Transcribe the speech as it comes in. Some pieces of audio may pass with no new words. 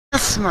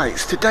Yes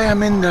mates, today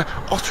I'm in the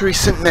Ottery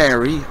St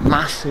Mary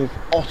Massive,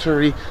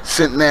 Ottery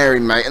St Mary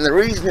mate, and the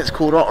reason it's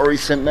called Ottery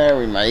St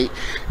Mary mate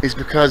is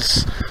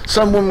because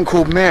some woman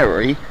called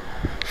Mary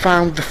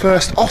found the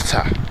first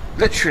otter.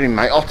 Literally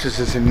mate, otters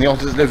as in the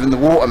otters live in the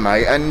water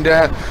mate, and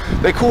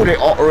they called it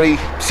Ottery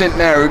St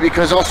Mary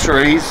because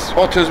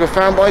otters were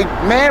found by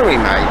Mary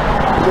mate.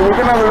 So we're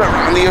going to have a look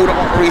around the old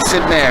Ottery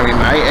St Mary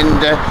mate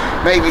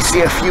and maybe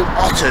see a few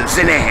otters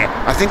in here.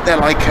 I think they're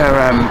like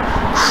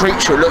a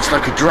creature, it looks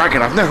like a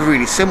dragon. I've never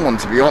really seen one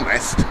to be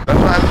honest.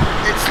 But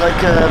it's like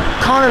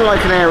kind of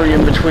like an area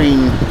in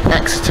between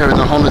Exeter and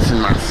the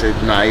Honiton Massive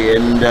mate,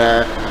 and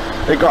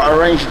they've got a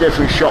range of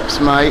different shops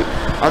mate.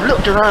 I've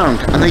looked around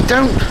and they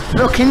don't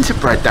look into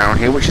bread down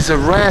here, which is a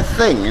rare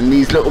thing in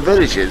these little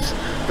villages.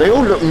 They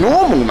all look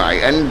normal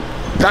mate, and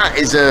that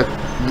is a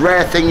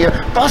rare thing.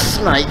 Bus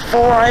mate,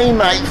 4A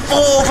mate,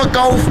 4 for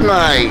golf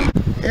mate.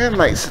 Yeah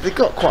mate, so they've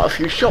got quite a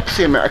few shops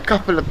here mate, a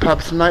couple of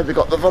pubs mate, they've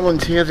got the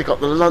Volunteer, they've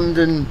got the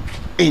London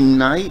Inn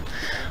mate,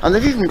 and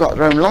they've even got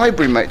their own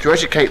library mate to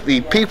educate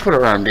the people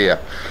around here.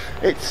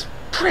 It's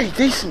pretty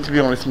decent to be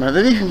honest mate.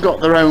 They've even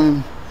got their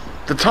own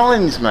The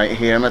Times mate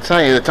here, and I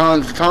tell you, the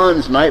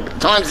times mate, but the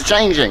times are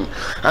changing.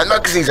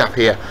 Mugsey's up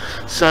here,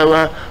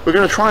 so we're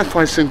going to try and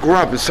find some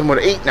grub and somewhere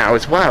to eat now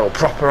as well.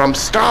 I'm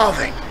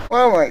starving.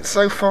 Well mate,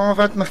 so far I've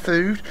had my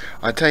food.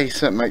 I tell you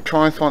something mate,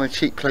 try and find a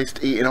cheap place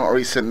to eat in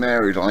Ottery St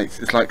Mary, like,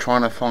 it's like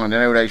trying to find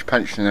an old age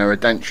pensioner or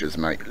dentures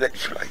mate,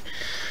 literally.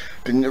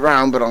 Been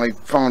around but I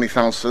finally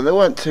found some. They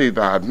weren't too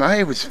bad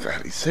mate, it was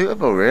fairly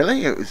suitable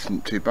really, it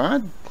wasn't too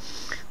bad.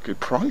 Good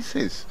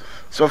prices.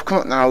 So I've come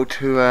up now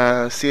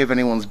to see if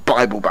anyone's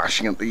Bible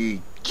bashing at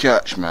the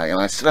church mate,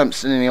 and I still haven't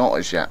seen any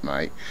otters yet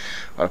mate,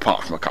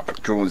 apart from a couple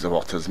of drawings of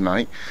otters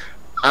mate,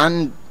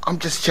 and I'm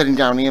just chilling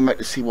down here mate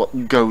to see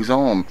what goes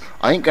on.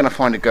 I ain't gonna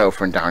find a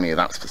girlfriend down here,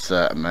 that's for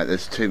certain mate.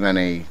 There's too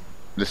many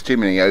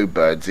old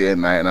birds here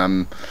mate,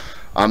 and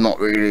I'm not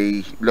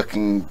really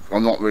looking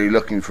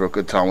for a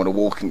good time with a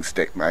walking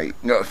stick mate.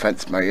 No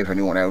offence mate if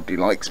anyone LD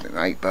likes me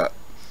mate, but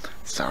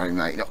sorry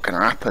mate, not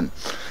gonna happen.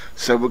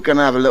 So we're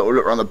gonna have a little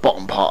look around the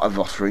bottom part of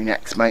Ottery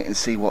next mate and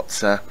see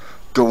what's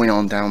going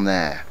on down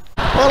there.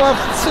 Well,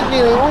 I've seen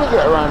nearly all of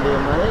it around here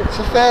mate. It's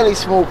a fairly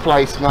small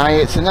place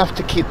mate, it's enough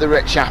to keep the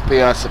rich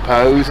happy I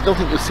suppose. I don't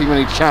think you'll see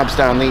many chavs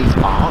down these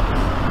parts.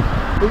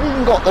 They've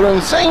even got their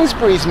own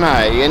Sainsbury's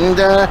mate, and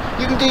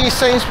you can do your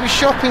Sainsbury's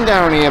shopping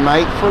down here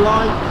mate for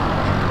like,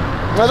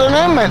 I don't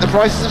know mate, the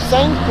prices of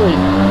Sainsbury's.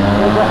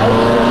 They've got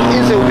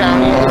Izzle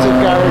down here,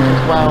 Izzle garage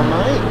as well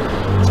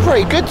mate. It's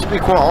pretty good to be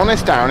quite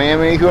honest down here.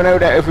 I mean, if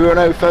you're an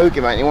old fogey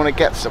mate and you want to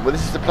get some, well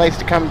this is the place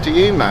to come to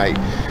you mate.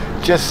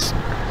 Just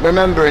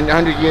remember in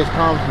 100 years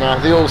time from now,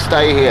 if they all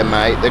stay here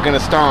mate, they're going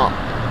to start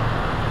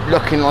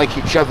looking like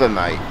each other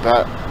mate,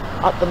 but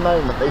at the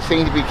moment they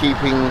seem to be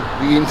keeping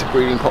the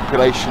interbreeding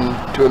population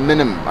to a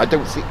minimum. I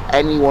don't see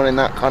anyone in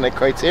that kind of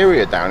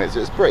criteria down here, so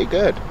it's pretty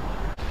good.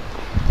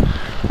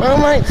 Well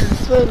mate, it's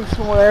a fairly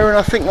small area, and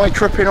I think my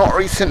trip in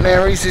Ottery St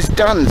Mary's is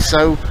done,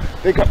 so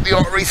they got the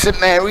Ottery St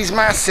Mary's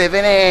Massive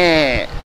in it.